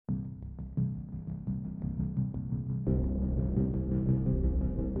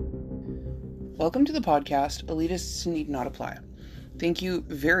Welcome to the podcast, Elitists Need Not Apply. Thank you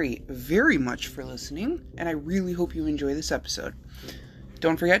very, very much for listening, and I really hope you enjoy this episode.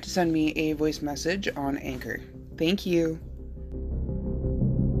 Don't forget to send me a voice message on Anchor. Thank you.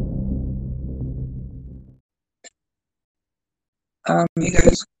 Hey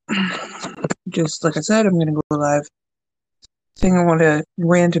guys, just like I said, I'm gonna go live. Thing I want to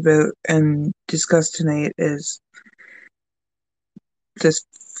rant about and discuss tonight is this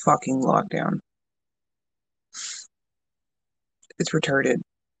fucking lockdown. It's retarded.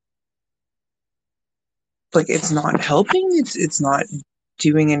 Like, it's not helping. It's not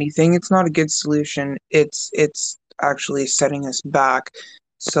doing anything. It's not a good solution. It's actually setting us back.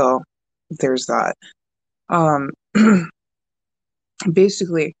 So there's that. Um,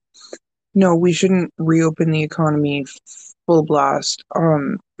 basically, no, we shouldn't reopen the economy full blast.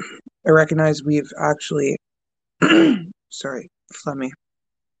 I recognize we've actually, sorry, phlegmy.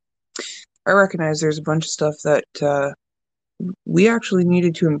 I recognize there's a bunch of stuff that we actually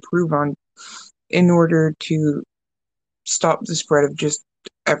needed to improve on in order to stop the spread of just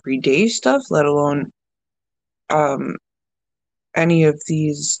everyday stuff, let alone um, any of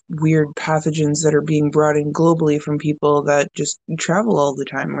these weird pathogens that are being brought in globally from people that just travel all the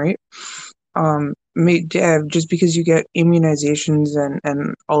time, right? Just because you get immunizations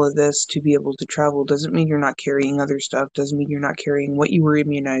and all of this to be able to travel doesn't mean you're not carrying other stuff, doesn't mean you're not carrying what you were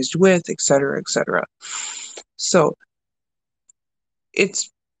immunized with, etc., etc. So it's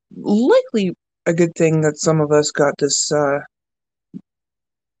likely a good thing that some of us got this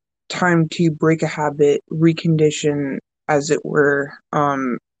time to break a habit, recondition, as it were,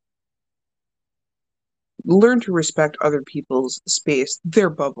 learn to respect other people's space, their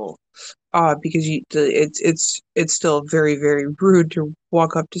bubble. Because it's still very, very rude to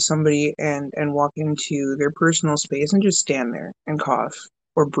walk up to somebody and walk into their personal space and just stand there and cough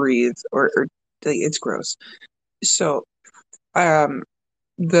or breathe or it's gross. So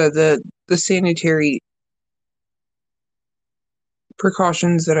the sanitary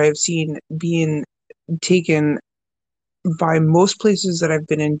precautions that I've seen being taken by most places that I've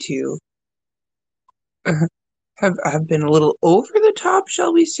been into have been a little over the top,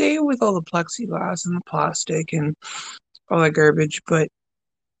 shall we say, with all the plexiglass and the plastic and all that garbage. But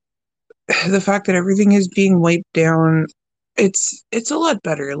the fact that everything is being wiped down, it's a lot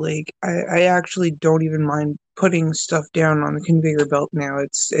better. Like I actually don't even mind putting stuff down on the conveyor belt now.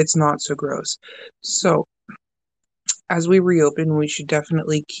 It's not so gross. So as we reopen, we should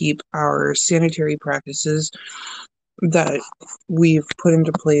definitely keep our sanitary practices that we've put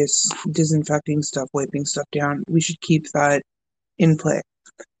into place, disinfecting stuff, wiping stuff down. We should keep that in play.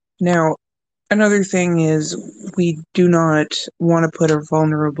 Now, another thing is we do not want to put a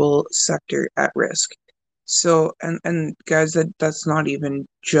vulnerable sector at risk. So, and guys, that's not even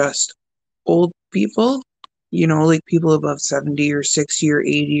just old people, like people above 70 or 60 or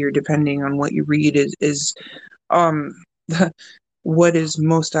 80, or depending on what you read is um what is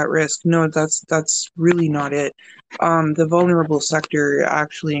most at risk. No, that's really not it. The vulnerable sector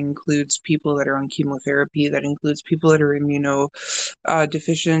actually includes people that are on chemotherapy, that includes people that are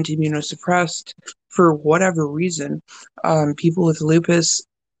deficient, immunosuppressed for whatever reason, people with lupus,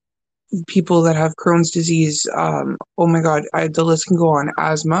 people that have Crohn's disease. Oh my God, the list can go on.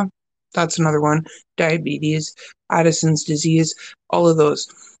 Asthma, that's another one. Diabetes, Addison's disease, all of those.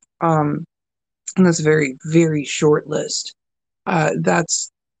 And that's a very, very short list.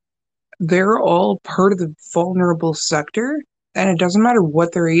 They're all part of the vulnerable sector, and it doesn't matter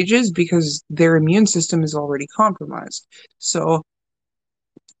what their age is because their immune system is already compromised. So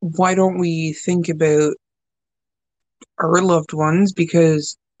why don't we think about our loved ones?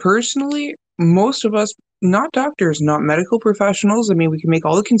 Because personally, most of us, not doctors, not medical professionals, I mean, we can make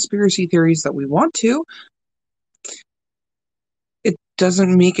all the conspiracy theories that we want to. It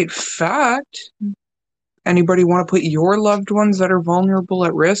doesn't make it fact. Anybody want to put your loved ones that are vulnerable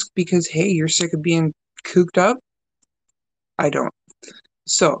at risk because, hey, you're sick of being cooped up? I don't.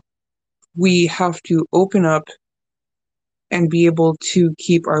 So we have to open up and be able to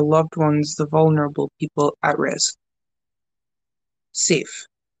keep our loved ones, the vulnerable people, at risk, safe.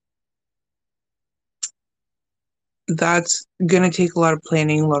 That's going to take a lot of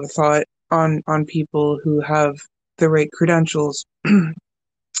planning, a lot of thought on people who have the right credentials.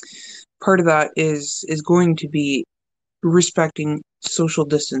 Part of that is going to be respecting social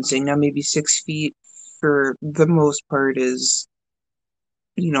distancing. Now, maybe 6 feet for the most part is,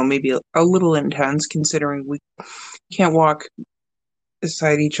 maybe a little intense, considering we can't walk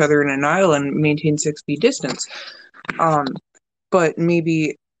beside each other in an aisle and maintain 6 feet distance. But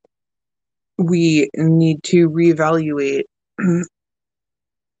maybe we need to reevaluate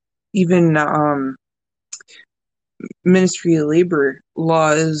even Ministry of Labor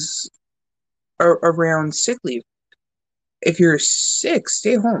laws around sick leave. If you're sick,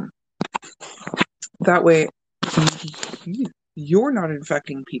 stay home. That way, you're not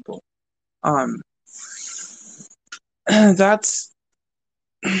infecting people. Um, that's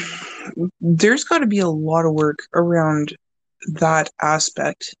there's got to be a lot of work around that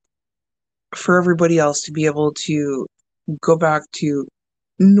aspect for everybody else to be able to go back to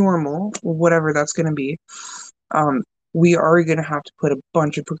normal, whatever that's going to be. Um, we are going to have to put a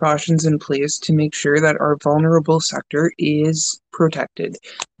bunch of precautions in place to make sure that our vulnerable sector is protected.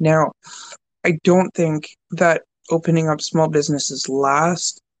 Now, I don't think that opening up small businesses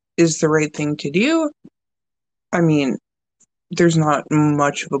last is the right thing to do. I mean, there's not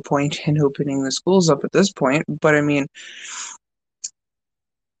much of a point in opening the schools up at this point, but I mean,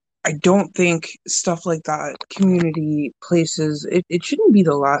 I don't think stuff like that, community places, it shouldn't be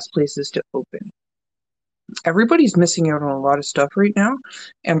the last places to open. Everybody's missing out on a lot of stuff right now,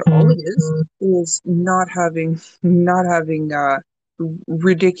 and all it is not having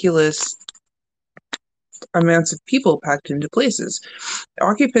ridiculous amounts of people packed into places.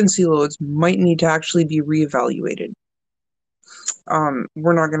 Occupancy loads might need to actually be reevaluated.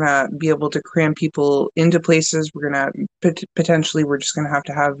 We're not going to be able to cram people into places. We're going to potentially, we're just going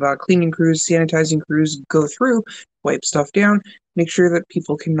to have cleaning crews, sanitizing crews go through, wipe stuff down, make sure that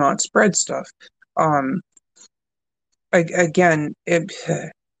people cannot spread stuff. Again,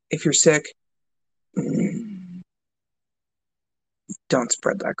 if you're sick, don't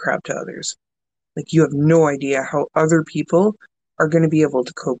spread that crap to others. Like, you have no idea how other people are going to be able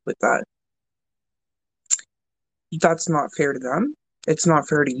to cope with that. That's not fair to them. It's not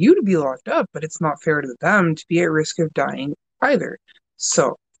fair to you to be locked up, but it's not fair to them to be at risk of dying either.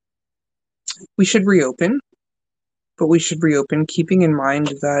 So we should reopen, but we should reopen keeping in mind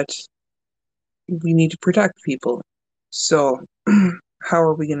that we need to protect people. So how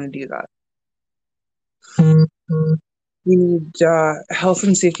are we going to do that? We need health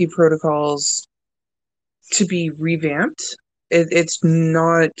and safety protocols to be revamped. It's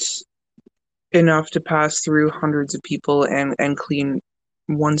not enough to pass through hundreds of people and clean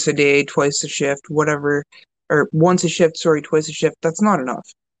once a day, twice a shift, whatever, or once a shift, sorry, twice a shift. That's not enough.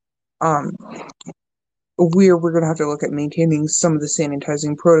 Um, we're going to have to look at maintaining some of the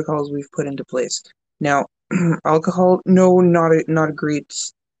sanitizing protocols we've put into place. Now, alcohol, no, not a great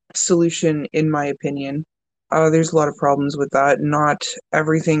solution in my opinion. There's a lot of problems with that. Not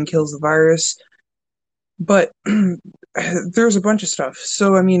everything kills the virus, but there's a bunch of stuff.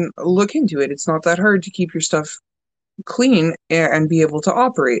 So, I mean, look into it. It's not that hard to keep your stuff clean and be able to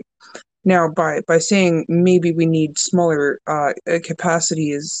operate. Now, by saying maybe we need smaller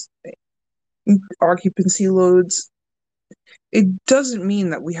capacities, occupancy loads, it doesn't mean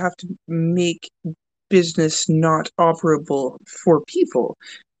that we have to make business not operable for people.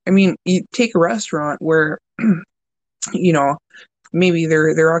 I mean, you take a restaurant where, you know, maybe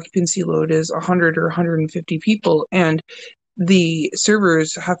their occupancy load is 100 or 150 people, and the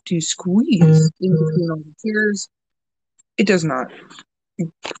servers have to squeeze in between all the chairs. It does not.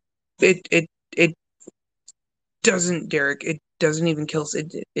 It doesn't, Derek. It doesn't even kill.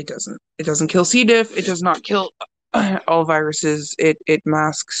 It doesn't. It doesn't kill C. diff. It does not kill all viruses. It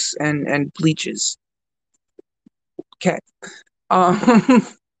masks and bleaches. Okay. Um,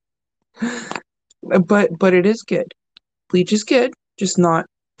 but it is good. Bleach is good, just not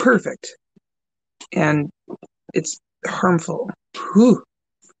perfect, and it's harmful. Whew.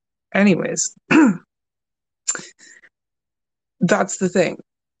 Anyways, that's the thing.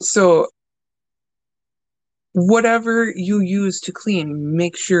 So whatever you use to clean,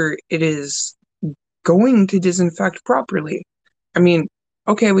 make sure it is going to disinfect properly. I mean,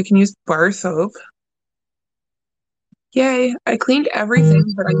 okay, we can use bar soap. Yay, I cleaned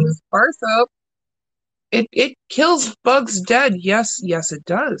everything, but I used bar soap. It kills bugs dead. Yes, it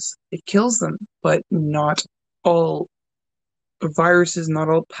does. It kills them, but not all viruses, not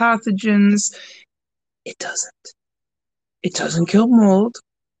all pathogens. It doesn't. It doesn't kill mold.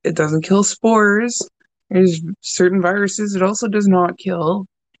 It doesn't kill spores. There's certain viruses it also does not kill.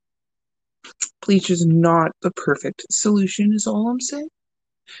 Bleach is not the perfect solution, is all I'm saying.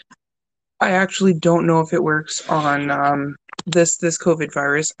 I actually don't know if it works on this COVID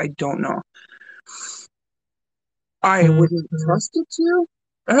virus. I don't know. I wouldn't trust it to.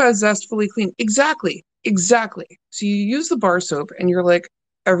 Zestfully clean. Exactly. So you use the bar soap and you're like,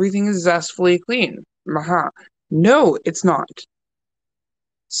 everything is zestfully clean. No, it's not.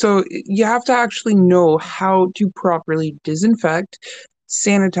 So you have to actually know how to properly disinfect,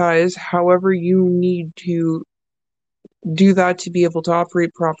 sanitize, however you need to do that to be able to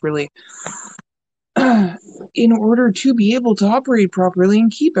operate properly. In order to be able to operate properly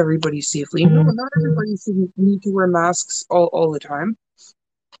and keep everybody safely. No, not everybody should need to wear masks all the time,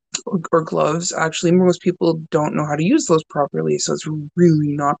 or gloves. Actually, most people don't know how to use those properly, so it's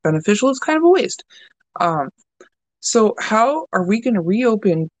really not beneficial. It's kind of a waste. Um, so how are we going to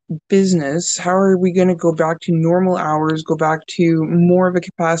reopen business? How are we going to go back to normal hours, go back to more of a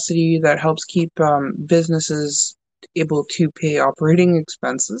capacity that helps keep businesses able to pay operating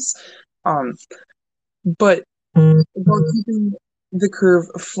expenses? Um, but while keeping the curve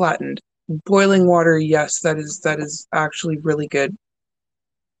flattened. Boiling water, yes, that is actually really good.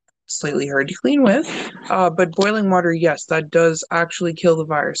 Slightly hard to clean with, but boiling water, yes, that does actually kill the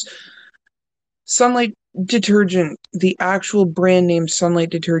virus. Sunlight detergent, the actual brand name Sunlight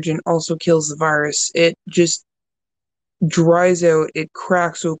detergent, also kills the virus. It just dries out, it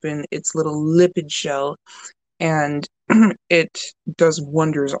cracks open its little lipid shell, and it does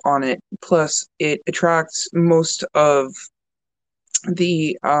wonders on it. Plus, it attracts most of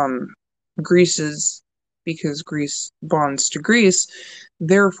the greases, because grease bonds to grease.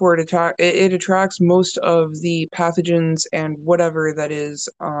 Therefore, it attracts most of the pathogens and whatever that is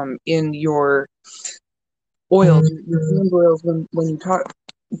in your oils, your hand oils, when you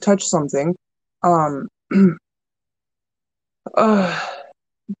touch something. Um, uh,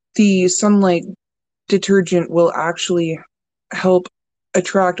 the sunlight detergent will actually help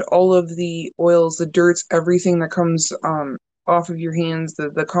attract all of the oils, the dirts, everything that comes off of your hands,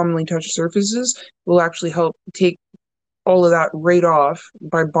 the commonly touched surfaces, will actually help take all of that right off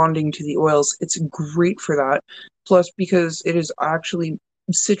by bonding to the oils. It's great for that. Plus, because it is actually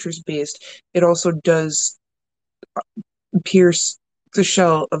citrus based, it also does pierce the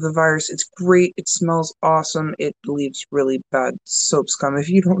shell of the virus. It's great. It smells awesome. It leaves really bad soap scum if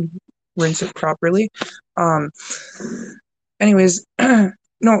you don't rinse it properly. Um, anyways,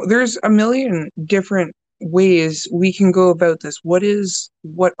 no, there's a million different ways we can go about this. What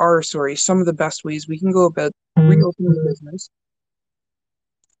are, sorry, some of the best ways we can go about reopening the business?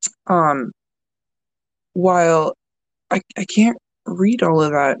 Um, while I can't read all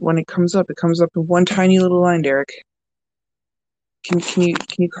of that when it comes up in one tiny little line, Derek. Can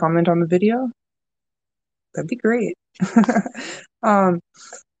you comment on the video? That'd be great. um,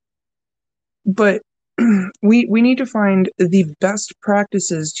 but we need to find the best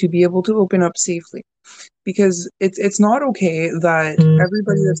practices to be able to open up safely, because it's not okay that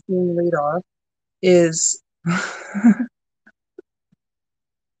everybody that's being laid off is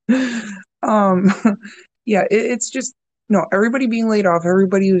um yeah, it's just, no, everybody being laid off,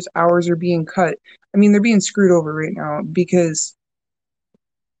 everybody whose hours are being cut. I mean, they're being screwed over right now because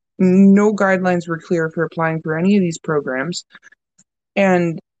no guidelines were clear for applying for any of these programs,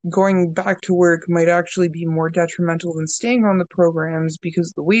 and going back to work might actually be more detrimental than staying on the programs because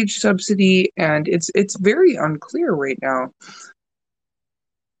of the wage subsidy, and it's very unclear right now.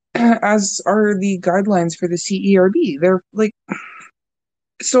 As are the guidelines for the CERB. They're like,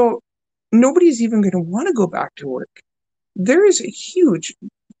 so nobody's even going to want to go back to work. There is a huge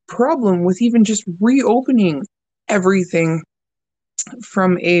problem with even just reopening everything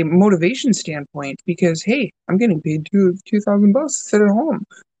from a motivation standpoint, because hey, I'm getting paid $2,000 to sit at home.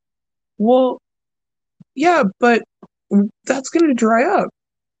 Well, yeah, but that's going to dry up,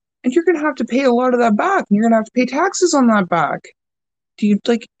 and you're going to have to pay a lot of that back, and you're going to have to pay taxes on that back. Do you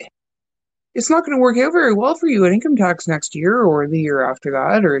like? It's not going to work out very well for you at income tax next year, or the year after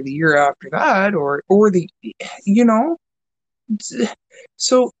that, or the year after that, or the, you know.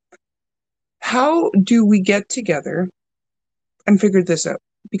 So how do we get together and figure this out?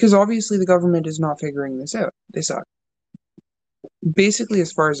 Because obviously the government is not figuring this out. They suck. Basically,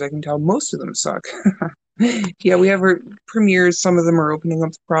 as far as I can tell, most of them suck. Yeah, we have our premiers. Some of them are opening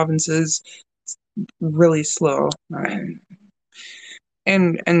up the provinces. It's really slow,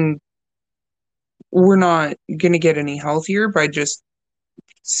 and we're not gonna get any healthier by just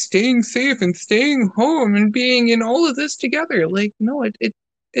staying safe and staying home and being in all of this together. Like, no,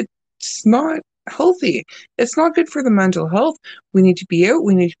 it's not healthy. It's not good for the mental health. We need to be out,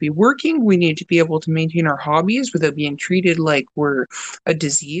 we need to be working, we need to be able to maintain our hobbies without being treated like we're a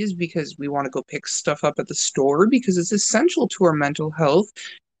disease because we want to go pick stuff up at the store, because it's essential to our mental health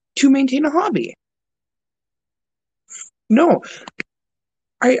to maintain a hobby. No,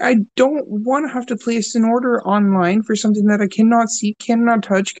 I don't want to have to place an order online for something that I cannot see, cannot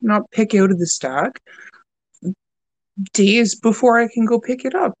touch, cannot pick out of the stack days before I can go pick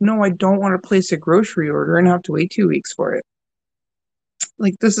it up. No, I don't want to place a grocery order and have to wait 2 weeks for it.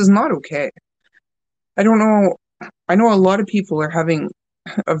 Like, this is not okay. I don't know. I know a lot of people are having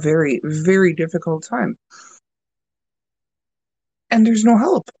a very, very difficult time. and there's no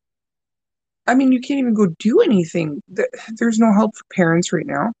help. I mean, you can't even go do anything. There's no help for parents right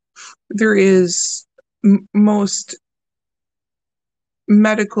now. There is most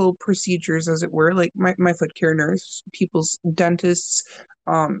medical procedures, as it were, like my foot care nurse, people's dentists,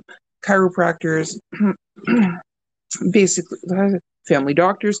 um, chiropractors, basically family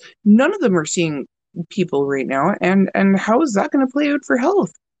doctors. None of them are seeing people right now, and how is that going to play out for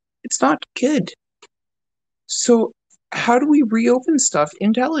health? It's not good. So how do we reopen stuff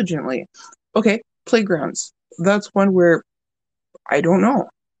intelligently? Okay, playgrounds. That's one where I don't know.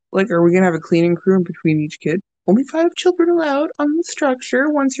 Like, are we gonna have a cleaning crew in between each kid? Only 5 children allowed on the structure.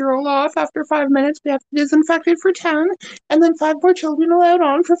 Once you're all off after 5 minutes, we have to disinfect it for 10, and then 5 more children allowed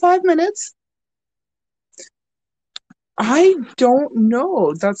on for 5 minutes. I don't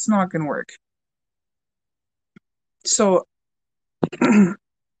know. That's not gonna work. So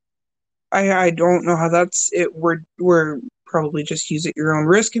I don't know how that's it. We're probably just use at your own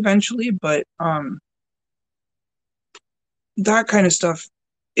risk eventually, but that kind of stuff,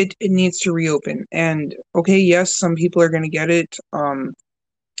 it needs to reopen. And okay, yes, some people are going to get it.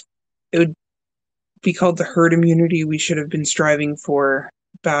 It would be called the herd immunity we should have been striving for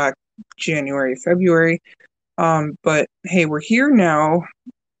back January, February. But hey, we're here now.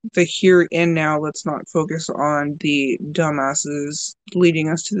 The here and now. Let's not focus on the dumbasses leading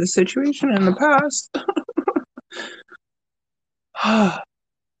us to this situation in the past.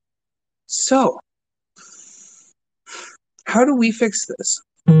 So, how do we fix this?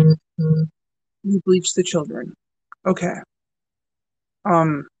 We bleach the children. Okay.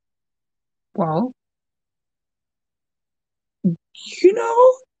 Um, well, you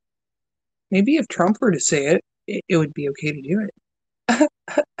know, maybe if Trump were to say it would be okay to do it.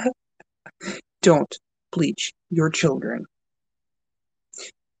 Don't bleach your children.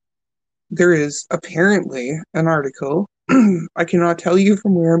 There is apparently an article. I cannot tell you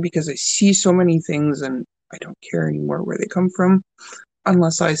from where because I see so many things and I don't care anymore where they come from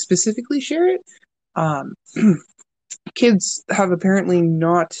unless I specifically share it. Um, kids have apparently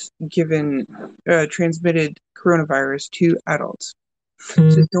not given transmitted coronavirus to adults.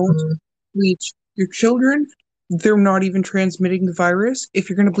 So don't bleach your children. They're not even transmitting the virus. If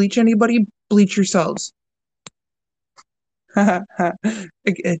you're going to bleach anybody, bleach yourselves. Don't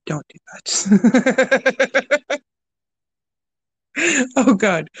do that. Oh,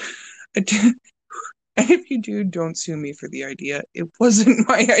 God. And if you do, don't sue me for the idea. It wasn't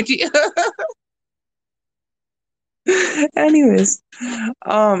my idea. Anyways,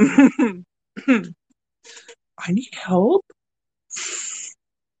 um, I need help,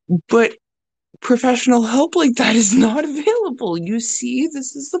 but professional help like that is not available. You see,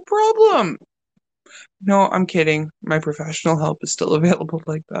 this is the problem. No, I'm kidding. My professional help is still available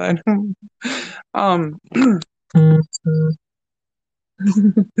like that. um,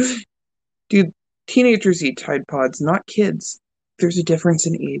 dude, teenagers eat Tide Pods, not kids. There's a difference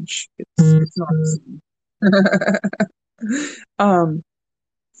in age. It's not the same.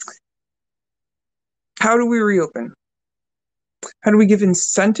 How do we reopen? How do we give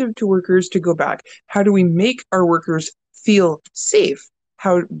incentive to workers to go back? How do we make our workers feel safe?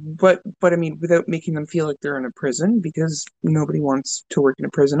 But I mean, without making them feel like they're in a prison, because nobody wants to work in a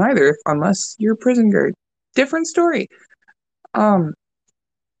prison either, unless you're a prison guard. Different story.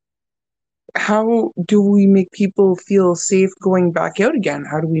 How do we make people feel safe going back out again?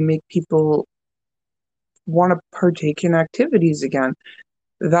 How do we make people want to partake in activities again?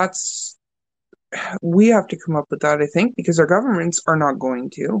 We have to come up with that, I think, because our governments are not going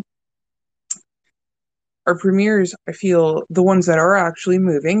to. Our premiers, I feel, the ones that are actually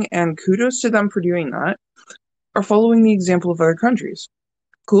moving, and kudos to them for doing that, are following the example of other countries.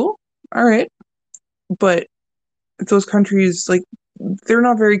 Cool. All right. But those countries, like, they're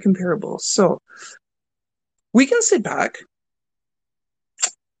not very comparable. So we can sit back.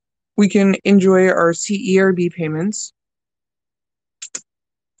 We can enjoy our CERB payments,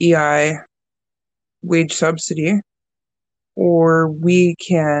 EI, wage subsidy, or we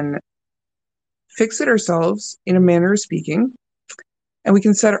can fix it ourselves in a manner of speaking, and we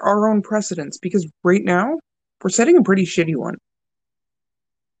can set our own precedents because right now we're setting a pretty shitty one.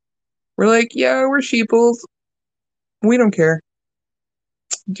 We're like, yeah, we're sheeples. We don't care.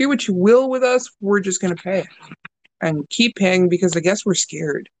 Do what you will with us. We're just going to pay and keep paying because I guess we're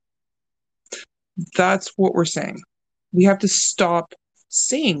scared. That's what we're saying. We have to stop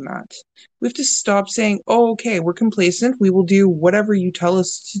saying that. We have to stop saying, oh, okay, we're complacent. We will do whatever you tell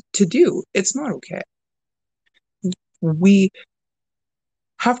us to do. It's not okay. We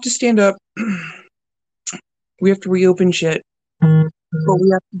have to stand up. We have to reopen shit, but we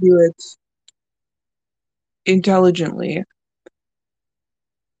have to do it intelligently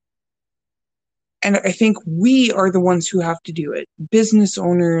And I think we are the ones who have to do it. Business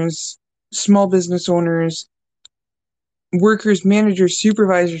owners, small business owners, workers, managers,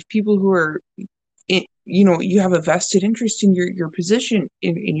 supervisors, people who are, you have a vested interest in your position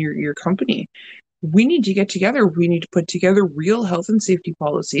in your company. We need to get together. We need to put together real health and safety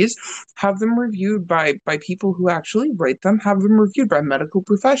policies, have them reviewed by people who actually write them, have them reviewed by medical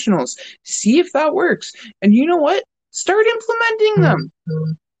professionals, see if that works. And you know what? Start implementing them.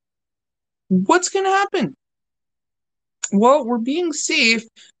 What's going to happen? Well, we're being safe.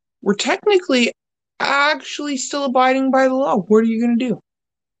 We're technically actually still abiding by the law. What are you going to do?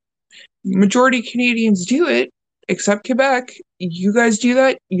 Majority of Canadians do it, except Quebec. You guys do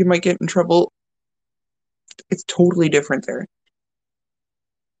that, you might get in trouble. It's totally different there.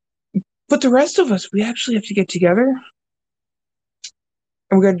 But the rest of us, we actually have to get together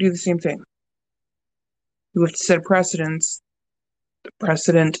and we got to do the same thing. We have to set precedent,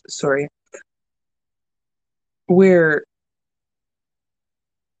 where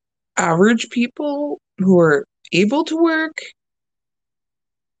average people who are able to work,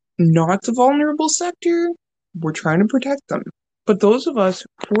 not the vulnerable sector, we're trying to protect them. But those of us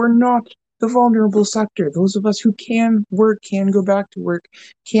who are not the vulnerable sector, those of us who can work, can go back to work,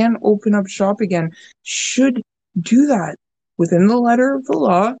 can open up shop again, should do that within the letter of the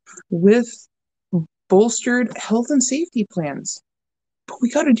law with bolstered health and safety plans. But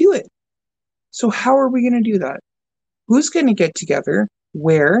we got to do it. So how are we going to do that? Who's going to get together?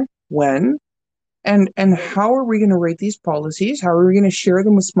 Where? When? And how are we going to write these policies? How are we going to share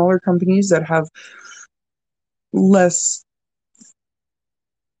them with smaller companies that have less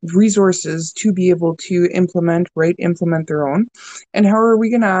resources to be able to implement their own? And how are we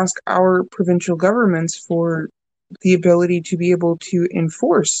going to ask our provincial governments for the ability to be able to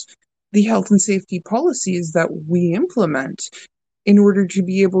enforce the health and safety policies that we implement in order to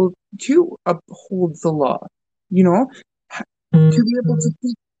be able to uphold the law, to be able to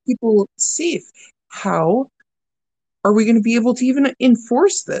keep people safe? How are we going to be able to even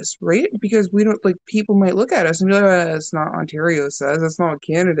enforce this, right? Because we don't, people might look at us and be like, that's not Ontario says, that's not what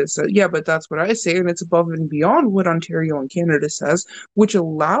Canada says. Yeah, but that's what I say, and it's above and beyond what Ontario and Canada says, which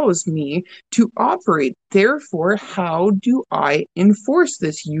allows me to operate. Therefore, how do I enforce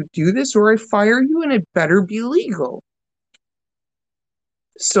this? You do this or I fire you, and it better be legal.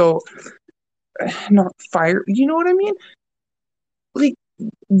 So, not fire, you know what I mean?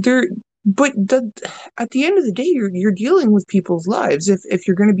 At the end of the day, you're dealing with people's lives. If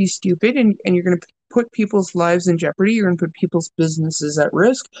you're going to be stupid and you're going to put people's lives in jeopardy, you're going to put people's businesses at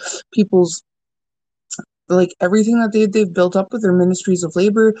risk, people's everything that they've built up with their ministries of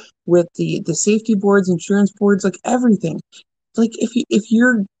labor, with the safety boards, insurance boards, everything. If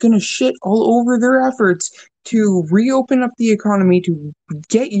you're going to shit all over their efforts to reopen up the economy, to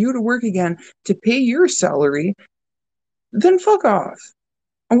get you to work again, to pay your salary, then fuck off.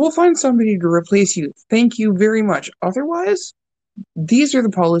 And we'll find somebody to replace you. Thank you very much. Otherwise, these are the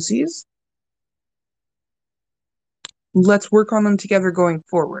policies. Let's work on them together going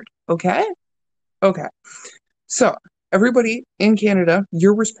forward. Okay? Okay. So, everybody in Canada,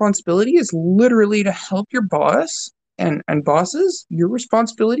 your responsibility is literally to help your boss and bosses. Your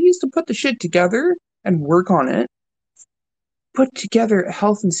responsibility is to put the shit together and work on it. Put together a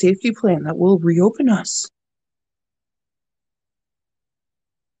health and safety plan that will reopen us.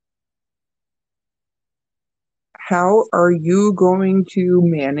 How are you going to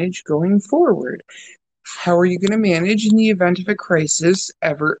manage going forward? How are you going to manage in the event of a crisis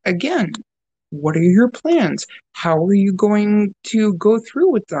ever again? What are your plans? How are you going to go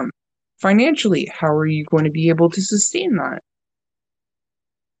through with them? Financially, how are you going to be able to sustain that?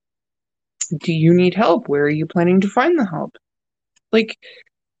 Do you need help? Where are you planning to find the help?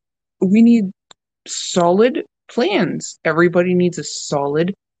 We need solid plans. Everybody needs a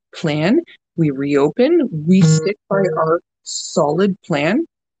solid plan. We reopen, we stick by our solid plan,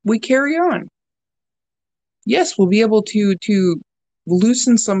 we carry on. Yes, we'll be able to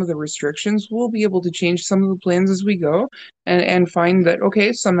loosen some of the restrictions. We'll be able to change some of the plans as we go and find that,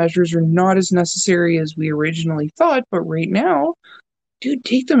 okay, some measures are not as necessary as we originally thought, but right now, dude,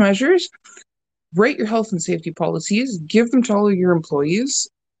 take the measures, write your health and safety policies, give them to all of your employees,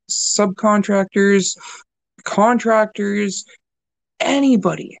 subcontractors, contractors,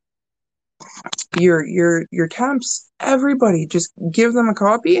 anybody. Your temps, everybody, just give them a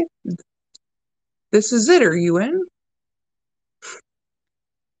copy. This is it. Are you in?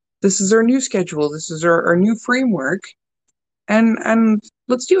 This is our new schedule. This is our new framework. And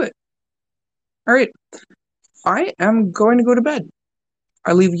let's do it. All right. I am going to go to bed.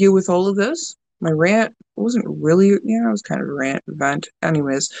 I leave you with all of this. My rant wasn't really, it was kind of a rant event.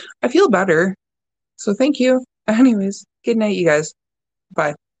 Anyways, I feel better. So thank you. Anyways, good night, you guys.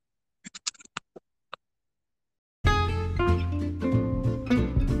 Bye.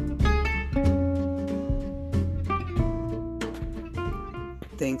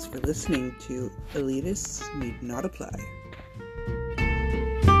 Thanks for listening to Elitists Need Not Apply.